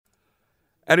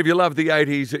And if you love the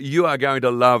 80s, you are going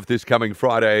to love this coming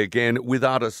Friday again with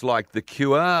artists like The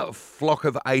Cure, Flock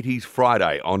of 80s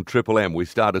Friday on Triple M. We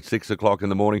start at 6 o'clock in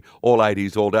the morning, all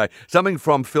 80s all day. Something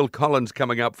from Phil Collins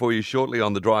coming up for you shortly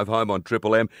on the drive home on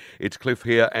Triple M. It's Cliff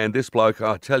here, and this bloke,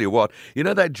 I tell you what, you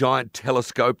know that giant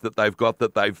telescope that they've got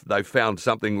that they've found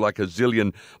something like a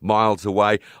zillion miles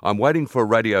away? I'm waiting for a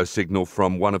radio signal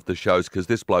from one of the shows because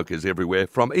this bloke is everywhere.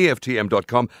 From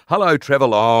EFTM.com, hello Trevor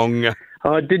Long.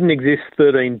 Oh, it didn't exist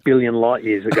 13 billion light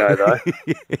years ago,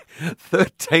 though.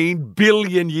 13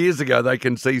 billion years ago, they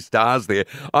can see stars there.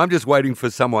 I'm just waiting for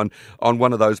someone on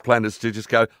one of those planets to just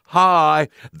go, hi.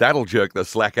 That'll jerk the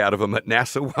slack out of them at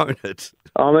NASA, won't it?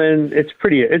 I mean, it's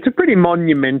a pretty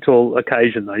monumental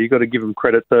occasion, though. You've got to give them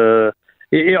credit. I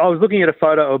was looking at a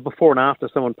photo of before and after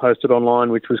someone posted online,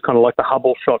 which was kind of like the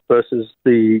Hubble shot versus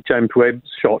the James Webb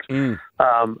shot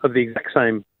of the exact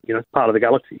same, part of the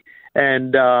galaxy.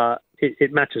 And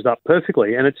it matches up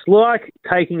perfectly. And it's like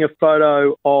taking a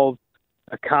photo of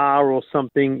a car or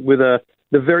something with the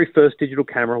very first digital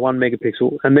camera, 1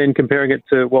 megapixel, and then comparing it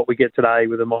to what we get today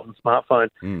with a modern smartphone.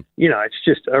 It's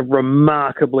just a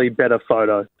remarkably better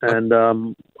photo.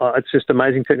 And it's just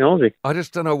amazing technology. I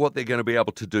just don't know what they're going to be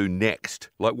able to do next.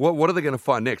 Like, what are they going to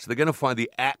find next? They're going to find the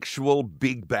actual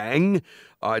Big Bang?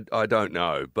 I don't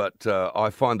know, but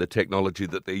I find the technology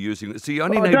that they're using. See, you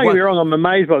only need don't get me wrong, I'm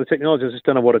amazed by the technology. I just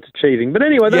don't know what it's achieving. But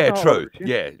anyway, that's true.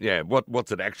 Yeah.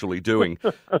 What's it actually doing?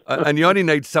 And you only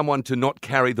need someone to not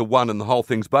carry the one, and the whole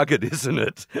thing's buggered, isn't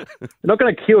it? You're not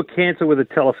going to cure cancer with a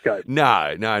telescope.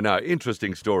 No.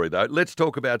 Interesting story though. Let's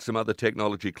talk about some other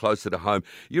technology closer to home.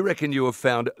 You reckon you have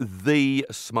found the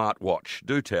smartwatch?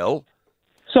 Do tell.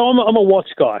 So I'm a watch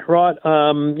guy, right?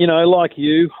 Like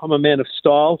you, I'm a man of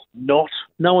style. No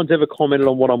one's ever commented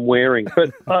on what I'm wearing.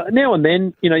 But now and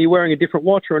then, you're wearing a different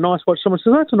watch or a nice watch. Someone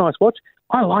says, that's a nice watch.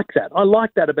 I like that. I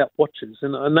like that about watches.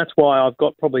 And that's why I've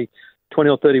got probably 20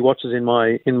 or 30 watches in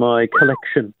my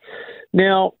collection.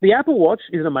 Now, the Apple Watch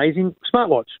is an amazing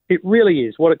smartwatch. It really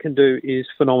is. What it can do is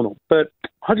phenomenal. But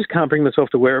I just can't bring myself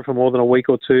to wear it for more than a week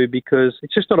or two because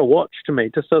it's just not a watch to me.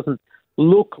 It just doesn't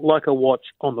look like a watch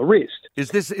on the wrist.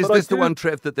 Is this the one,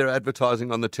 Trev, that they're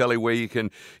advertising on the telly where you can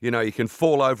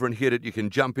fall over and hit it, you can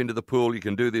jump into the pool, you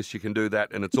can do this, you can do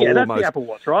that, and it's that's the Apple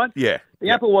Watch, right? Yeah. The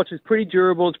Apple Watch is pretty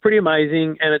durable, it's pretty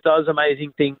amazing, and it does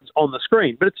amazing things on the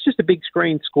screen. But it's just a big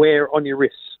screen square on your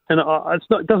wrists. And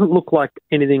it doesn't look like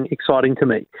anything exciting to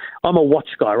me. I'm a watch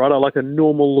guy, right? I like a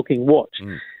normal-looking watch.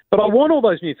 But I want all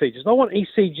those new features. I want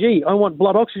ECG. I want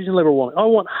blood oxygen level monitoring. I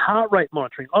want heart rate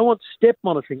monitoring. I want step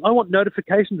monitoring. I want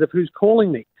notifications of who's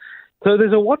calling me. So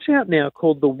there's a watch out now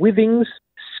called the Withings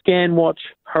ScanWatch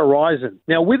Horizon.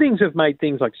 Now, Withings have made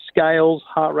things like scales,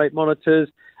 heart rate monitors,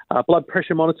 blood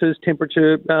pressure monitors,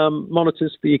 temperature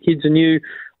monitors for your kids and you,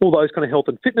 all those kind of health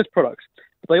and fitness products.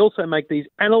 But they also make these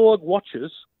analog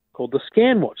watches called the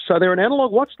ScanWatch. So they're an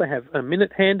analog watch. They have a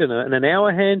minute hand and an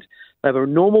hour hand. They have a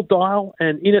normal dial,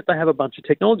 and in it they have a bunch of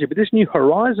technology. But this new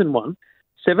Horizon one,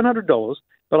 $700,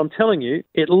 but I'm telling you,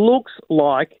 it looks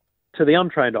like, to the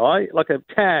untrained eye, like a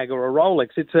Tag or a Rolex.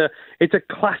 It's a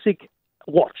classic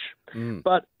watch.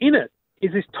 But in it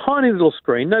is this tiny little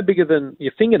screen, no bigger than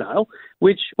your fingernail,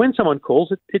 which when someone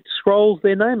calls, it scrolls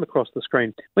their name across the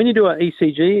screen. When you do an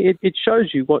ECG, it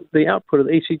shows you what the output of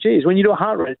the ECG is. When you do a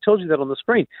heart rate, it tells you that on the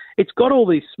screen. It's got all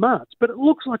these smarts, but it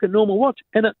looks like a normal watch,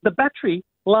 and the battery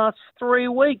lasts 3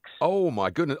 weeks. Oh,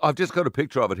 my goodness. I've just got a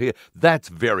picture of it here. That's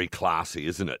very classy,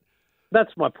 isn't it?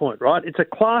 That's my point, right? It's a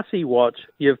classy watch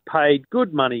you've paid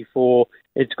good money for.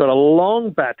 It's got a long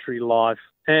battery life,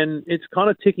 and it's kind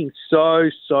of ticking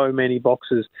so many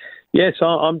boxes. Yes,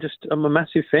 I'm a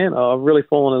massive fan. I've really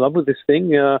fallen in love with this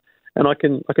thing, and I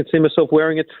can see myself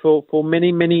wearing it for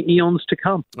many eons to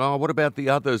come. Oh, what about the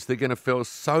others? They're going to feel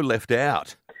so left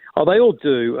out. Oh, they all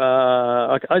do.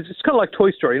 It's kind of like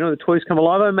Toy Story. The toys come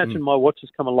alive. I imagine my watches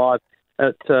come alive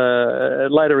at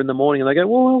later in the morning, and they go,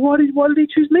 well, why did he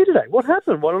choose me today? What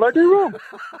happened? What did I do wrong?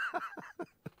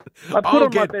 I put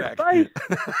on my best face.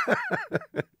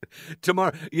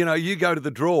 Tomorrow, you go to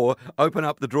the drawer, open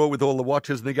up the drawer with all the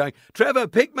watches, and they're going, Trevor,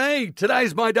 pick me.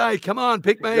 Today's my day. Come on,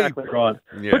 pick me. Exactly right.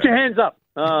 Yeah. Put your hands up.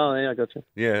 Oh, yeah, I got you.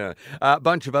 Yeah. A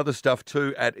bunch of other stuff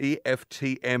too at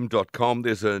EFTM.com.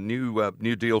 There's a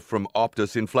new deal from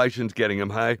Optus. Inflation's getting them,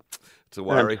 hey? It's a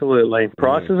worry. Absolutely.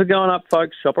 Prices are going up,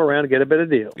 folks. Shop around and get a better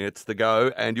deal. It's the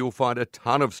go, and you'll find a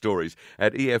ton of stories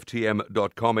at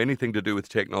EFTM.com. Anything to do with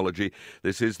technology.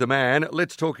 This is the man.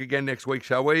 Let's talk again next week,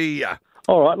 shall we?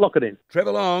 All right, lock it in.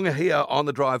 Trevor Long here on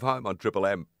the drive home on Triple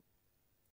M.